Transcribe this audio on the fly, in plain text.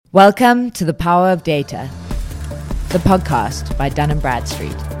Welcome to The Power of Data, the podcast by Dun &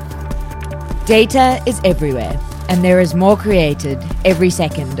 Bradstreet. Data is everywhere, and there is more created every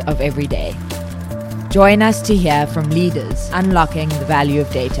second of every day. Join us to hear from leaders unlocking the value of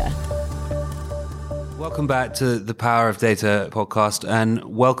data. Welcome back to the Power of Data podcast, and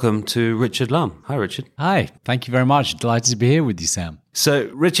welcome to Richard Lum. Hi, Richard. Hi, thank you very much. Delighted to be here with you, Sam. So,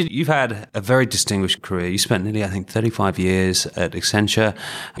 Richard, you've had a very distinguished career. You spent nearly, 35 years at Accenture.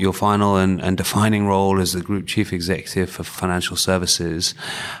 Your final and defining role as the Group Chief Executive for Financial Services.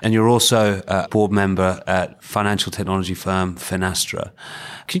 And you're also a board member at financial technology firm Finastra.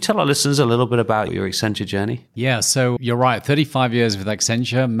 Can you tell our listeners a little bit about your Accenture journey? Yeah, so you're right, 35 years with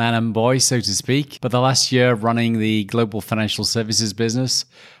Accenture, man and boy, so to speak. But the last year running the global financial services business.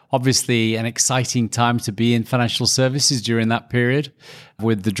 Obviously, an exciting time to be in financial services during that period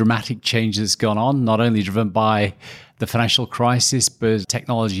with the dramatic change that's gone on, not only driven by the financial crisis, but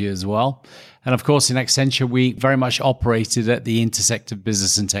technology as well. And of course, in Accenture, we very much operated at the intersect of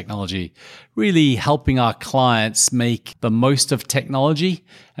business and technology, really helping our clients make the most of technology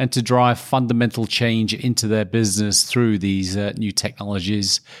and to drive fundamental change into their business through these new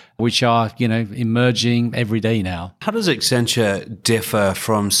technologies, which are, emerging every day now. How does Accenture differ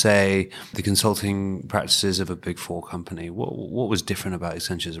from, say, the consulting practices of a Big Four company? What was different about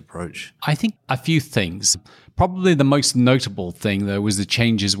Accenture's approach? I think a few things. Probably the most notable thing, though, was the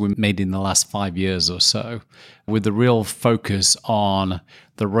changes we made in the last 5 years or so, with the real focus on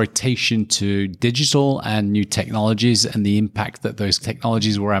the rotation to digital and new technologies and the impact that those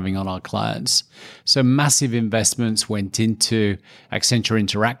technologies were having on our clients. So massive investments went into Accenture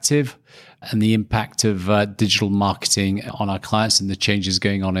Interactive and the impact of digital marketing on our clients and the changes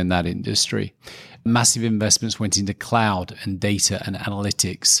going on in that industry. Massive investments went into cloud and data and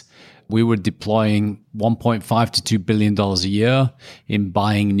analytics. We were deploying $1.5 to $2 billion a year in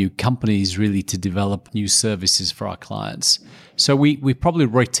buying new companies really to develop new services for our clients. So we probably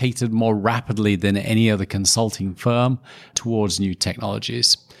rotated more rapidly than any other consulting firm towards new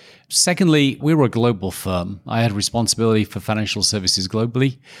technologies. Secondly, we were a global firm. I had responsibility for financial services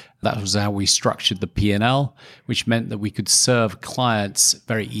globally. That was how we structured the P&L, which meant that we could serve clients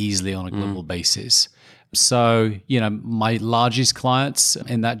very easily on a global basis. So, my largest clients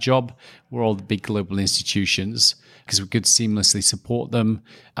in that job were all the big global institutions because we could seamlessly support them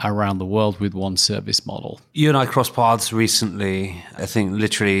around the world with one service model. You and I crossed paths recently. I think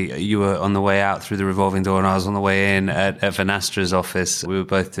literally you were on the way out through the revolving door and I was on the way in at Finastra's office. We were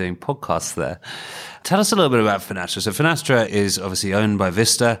both doing podcasts there. Tell us a little bit about Finastra. So Finastra is obviously owned by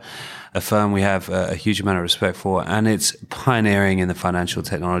Vista, a firm we have a huge amount of respect for, and it's pioneering in the financial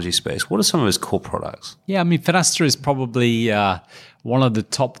technology space. What are some of its core products? Yeah, Finastra is probably one of the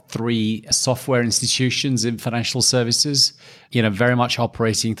top 3 software institutions in financial services, very much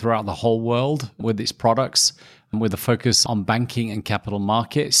operating throughout the whole world with its products and with a focus on banking and capital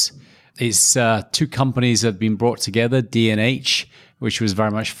markets. It's 2 companies that have been brought together, D&H, which was very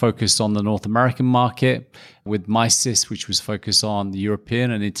much focused on the North American market, with Misys, which was focused on the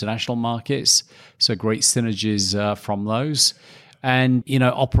European and international markets. So great synergies from those. And,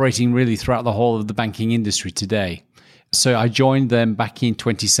 operating really throughout the whole of the banking industry today. So I joined them back in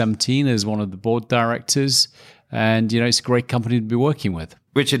 2017 as one of the board directors. And, it's a great company to be working with.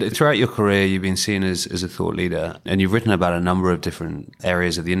 Richard, throughout your career, you've been seen as a thought leader, and you've written about a number of different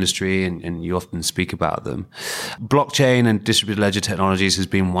areas of the industry, and you often speak about them. Blockchain and distributed ledger technologies has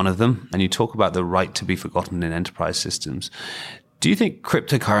been one of them, and you talk about the right to be forgotten in enterprise systems. Do you think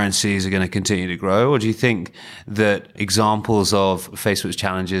cryptocurrencies are going to continue to grow, or do you think that examples of Facebook's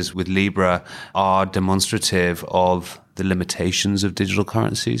challenges with Libra are demonstrative of the limitations of digital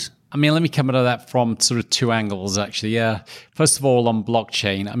currencies? Let me come at that from sort of 2 angles, actually. Yeah. First of all, on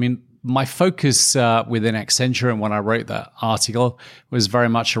blockchain, my focus within Accenture and when I wrote that article was very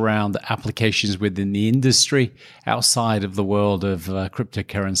much around applications within the industry outside of the world of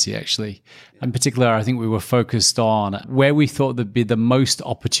cryptocurrency, actually. In particular, I think we were focused on where we thought there'd be the most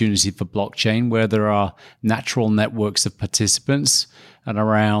opportunity for blockchain, where there are natural networks of participants and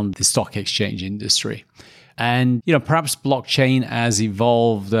around the stock exchange industry. And, perhaps blockchain has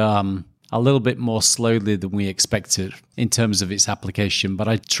evolved a little bit more slowly than we expected in terms of its application. But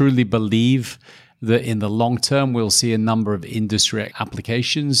I truly believe that in the long term, we'll see a number of industry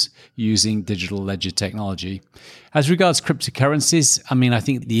applications using digital ledger technology. As regards cryptocurrencies, I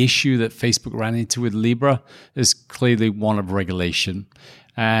think the issue that Facebook ran into with Libra is clearly one of regulation.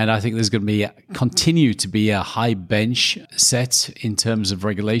 And I think there's going to continue to be a high bench set in terms of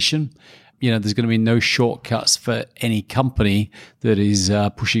regulation. there's going to be no shortcuts for any company that is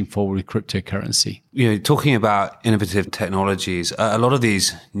pushing forward with cryptocurrency. Talking about innovative technologies, a lot of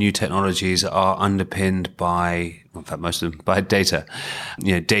these new technologies are underpinned by, in fact, most of them, by data.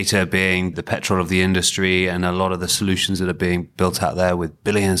 Data being the petrol of the industry, and a lot of the solutions that are being built out there with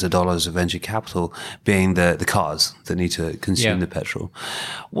billions of dollars of venture capital being the cars that need to consume the petrol.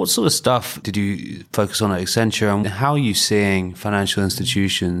 What sort of stuff did you focus on at Accenture, and how are you seeing financial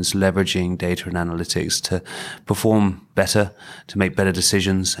institutions leveraging data and analytics to perform better, to make better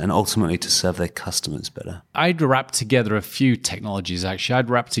decisions, and ultimately to serve their customers better? I'd wrap together a few technologies, actually. I'd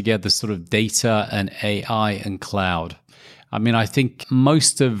wrap together sort of data and AI and cloud. I think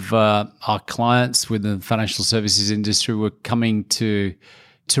most of our clients within the financial services industry were coming to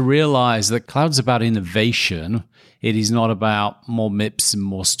realize that cloud's about innovation. It is not about more MIPS and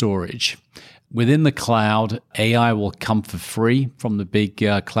more storage. Within the cloud, AI will come for free from the big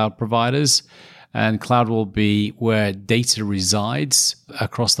cloud providers, and cloud will be where data resides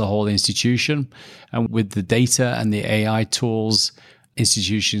across the whole institution. And with the data and the AI tools,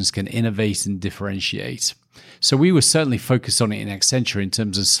 institutions can innovate and differentiate. So we were certainly focused on it in Accenture in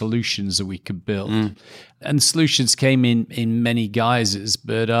terms of solutions that we could build. And solutions came in many guises.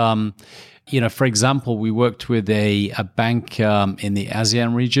 But, for example, we worked with a bank in the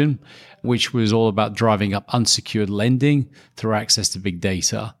ASEAN region, which was all about driving up unsecured lending through access to big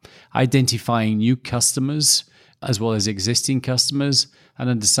data, identifying new customers as well as existing customers, and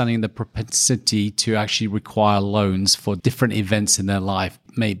understanding the propensity to actually require loans for different events in their life.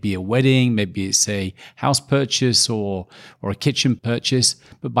 Maybe a wedding, maybe it's a house purchase or a kitchen purchase.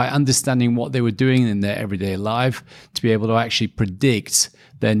 But by understanding what they were doing in their everyday life, to be able to actually predict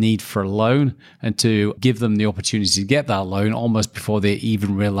their need for a loan and to give them the opportunity to get that loan almost before they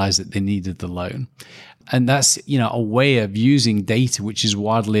even realize that they needed the loan. And that's, a way of using data which is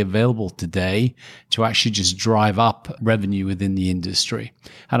widely available today to actually just drive up revenue within the industry.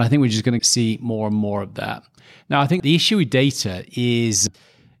 And I think we're just going to see more and more of that. Now, I think the issue with data is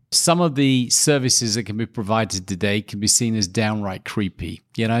some of the services that can be provided today can be seen as downright creepy.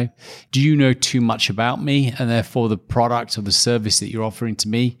 Do you know too much about me? And therefore the product or the service that you're offering to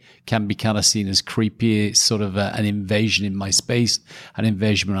me can be kind of seen as creepy. It's sort of an invasion in my space, an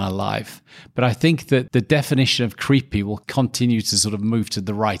invasion in our life. But I think that the definition of creepy will continue to sort of move to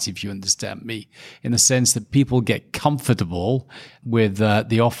the right, if you understand me, in the sense that people get comfortable with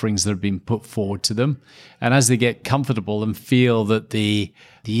the offerings that have been put forward to them. And as they get comfortable and feel that the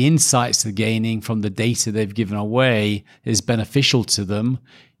insights they're gaining from the data they've given away is beneficial to them,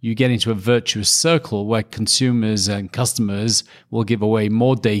 you get into a virtuous circle where consumers and customers will give away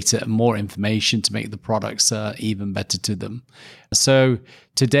more data and more information to make the products even better to them. So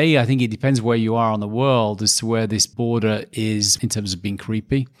today, I think it depends where you are on the world as to where this border is in terms of being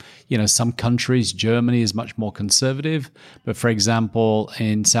creepy. Some countries, Germany is much more conservative, but for example,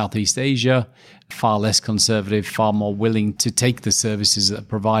 in Southeast Asia, far less conservative, far more willing to take the services that are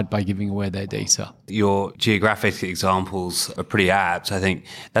provided by giving away their data. Your geographic examples are pretty apt. I think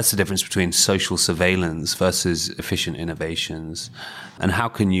that's the difference between social surveillance versus efficient innovations. And how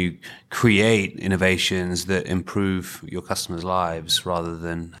can you create innovations that improve your customers' lives rather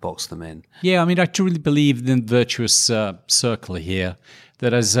than box them in? Yeah, I truly believe in the virtuous circle here.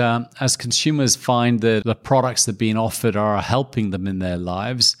 That as consumers find that the products that are being offered are helping them in their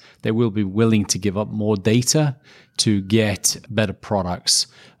lives, they will be willing to give up more data to get better products.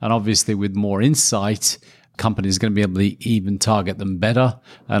 And obviously with more insight, companies are going to be able to even target them better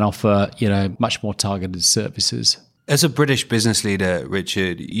and offer, much more targeted services. As a British business leader,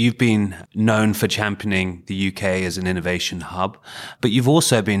 Richard, you've been known for championing the UK as an innovation hub, but you've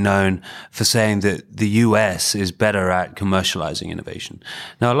also been known for saying that the US is better at commercializing innovation.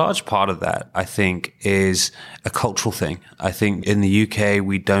 Now, a large part of that, I think, is a cultural thing. I think in the UK,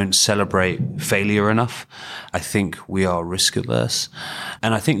 we don't celebrate failure enough. I think we are risk averse.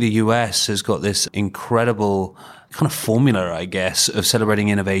 And I think the US has got this incredible kind of formula, I guess, of celebrating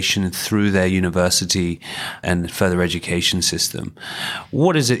innovation through their university and further education system.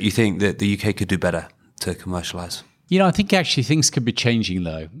 What is it you think that the UK could do better to commercialize? I think actually things could be changing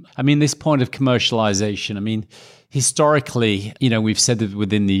though. This point of commercialization, historically, we've said that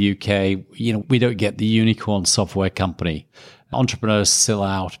within the UK, we don't get the unicorn software company. Entrepreneurs sell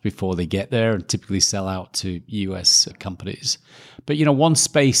out before they get there and typically sell out to US companies. But, one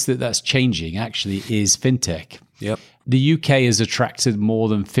space that's changing actually is fintech. Yep. The UK has attracted more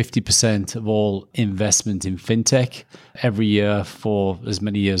than 50% of all investment in fintech every year for as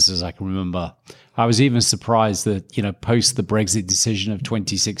many years as I can remember. I was even surprised that, post the Brexit decision of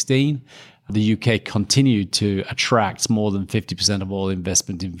 2016, the UK continued to attract more than 50% of all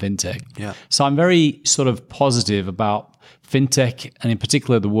investment in fintech. Yeah. So I'm very sort of positive about fintech, and in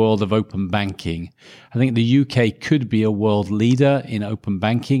particular the world of open banking. I think the UK could be a world leader in open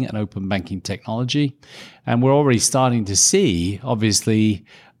banking and open banking technology. And we're already starting to see, obviously,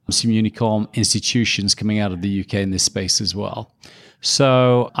 some unicorn institutions coming out of the UK in this space as well.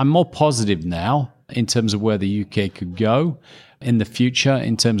 So I'm more positive now in terms of where the UK could go in the future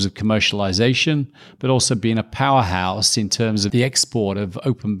in terms of commercialization, but also being a powerhouse in terms of the export of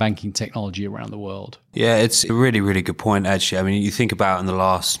open banking technology around the world. Yeah, it's a really, really good point, actually. I mean, you think about in the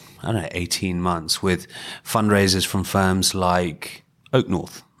last, 18 months with fundraisers from firms like Oak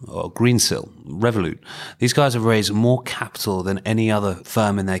North or Greensill, Revolut. These guys have raised more capital than any other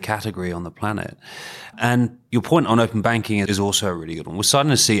firm in their category on the planet. And your point on open banking is also a really good one. We're starting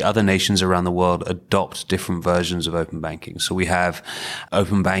to see other nations around the world adopt different versions of open banking. So we have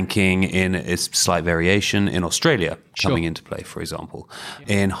open banking in its slight variation in Australia coming into play, for example,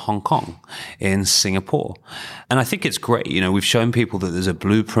 in Hong Kong, in Singapore. And I think it's great. We've shown people that there's a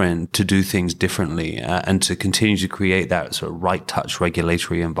blueprint to do things differently and to continue to create that sort of right touch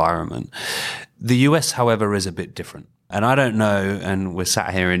regulatory environment. The US, however, is a bit different. And I don't know, and we're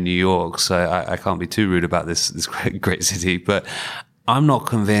sat here in New York, so I can't be too rude about this great city, but I'm not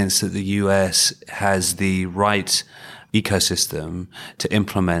convinced that the US has the right ecosystem to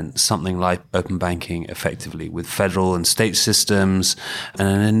implement something like open banking effectively with federal and state systems and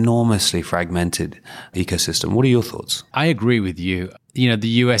an enormously fragmented ecosystem. What are your thoughts? I agree with you. The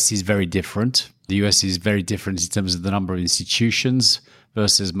US is very different. The US is very different in terms of the number of institutions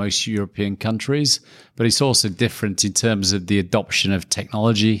versus most European countries, but it's also different in terms of the adoption of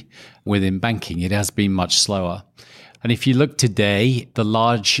technology within banking. It has been much slower. And if you look today, the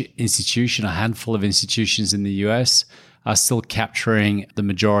large institution, a handful of institutions in the US are still capturing the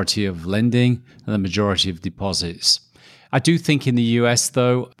majority of lending and the majority of deposits. I do think in the US,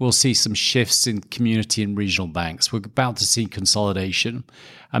 though, we'll see some shifts in community and regional banks. We're about to see consolidation.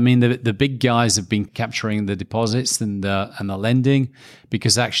 I mean, the big guys have been capturing the deposits and the lending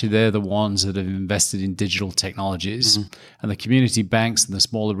because actually they're the ones that have invested in digital technologies. Mm-hmm. And the community banks and the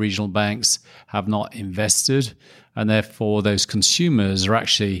smaller regional banks have not invested. And therefore, those consumers are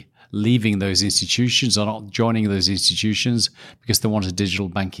actually leaving those institutions or not joining those institutions because they want a digital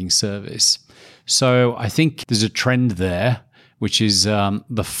banking service. So I think there's a trend there, which is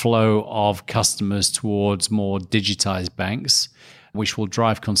the flow of customers towards more digitized banks, which will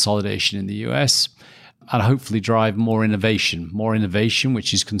drive consolidation in the US and hopefully drive more innovation,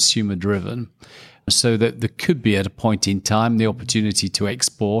 which is consumer driven. So that there could be at a point in time the opportunity to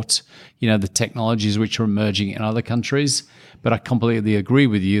export, the technologies which are emerging in other countries. But I completely agree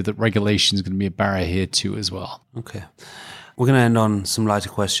with you that regulation is going to be a barrier here too as well. Okay. We're going to end on some lighter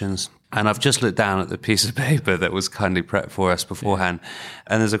questions. And I've just looked down at the piece of paper that was kindly prepped for us beforehand. Yeah.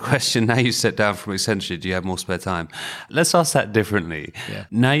 And there's a question, now you stepped down from Accenture, do you have more spare time? Let's ask that differently. Yeah.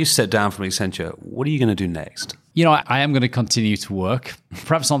 Now you stepped down from Accenture, what are you going to do next? I am going to continue to work,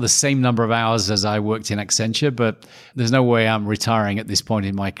 perhaps not the same number of hours as I worked in Accenture, but there's no way I'm retiring at this point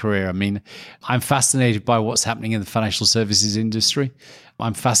in my career. I mean, I'm fascinated by what's happening in the financial services industry.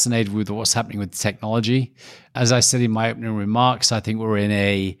 I'm fascinated with what's happening with technology. As I said in my opening remarks, I think we're in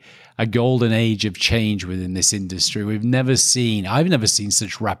a golden age of change within this industry. I've never seen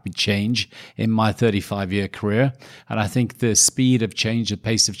such rapid change in my 35-year career. And I think the speed of change, the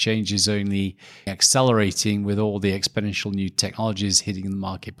pace of change is only accelerating with all the exponential new technologies hitting the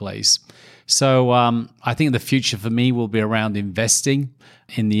marketplace. So I think the future for me will be around investing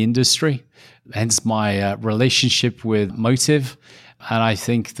in the industry, hence my relationship with Motive. And I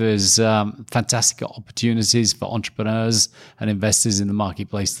think there's fantastic opportunities for entrepreneurs and investors in the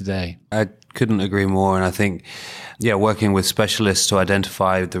marketplace today. I couldn't agree more. And I think, working with specialists to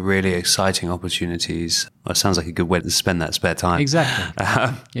identify the really exciting opportunities, it sounds like a good way to spend that spare time.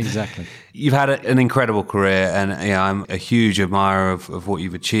 Exactly. Exactly. You've had an incredible career, and I'm a huge admirer of what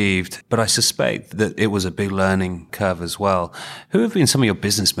you've achieved, but I suspect that it was a big learning curve as well. Who have been some of your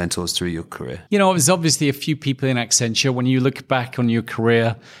business mentors through your career? There's obviously a few people in Accenture. When you look back on your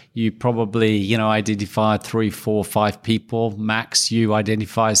career, you probably, identify 3, 4, 5 people max. You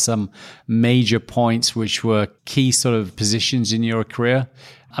identify some major points which were key sort of positions in your career.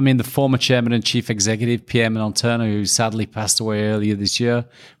 I mean, the former chairman and chief executive, Pierre Menonturno, who sadly passed away earlier this year,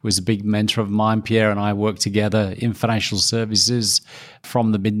 was a big mentor of mine. Pierre and I worked together in financial services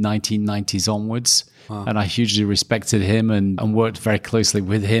from the mid-1990s onwards. Wow. And I hugely respected him and worked very closely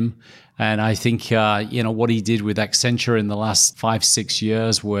with him. And I think, what he did with Accenture in the last 5-6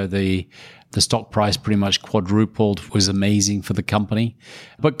 years were the The stock price pretty much quadrupled, was amazing for the company,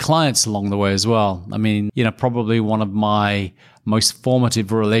 but clients along the way as well. I mean, probably one of my most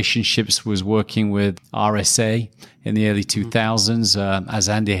formative relationships was working with RSA in the early 2000s, as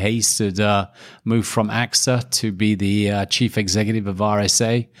Andy Hayes had moved from AXA to be the chief executive of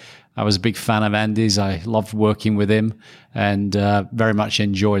RSA. I was a big fan of Andy's. I loved working with him and very much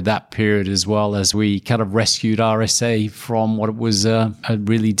enjoyed that period as well, as we kind of rescued RSA from what was a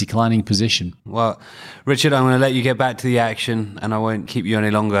really declining position. Well, Richard, I'm going to let you get back to the action and I won't keep you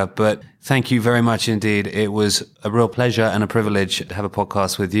any longer, but thank you very much indeed. It was a real pleasure and a privilege to have a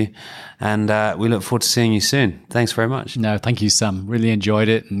podcast with you, and we look forward to seeing you soon. Thanks very much. No, thank you, Sam. Really enjoyed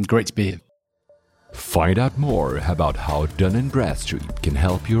it and great to be here. Find out more about how Dun & Bradstreet can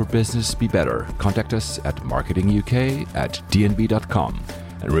help your business be better. Contact us at marketinguk@dnb.com.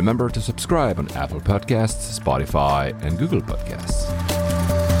 And remember to subscribe on Apple Podcasts, Spotify, and Google Podcasts.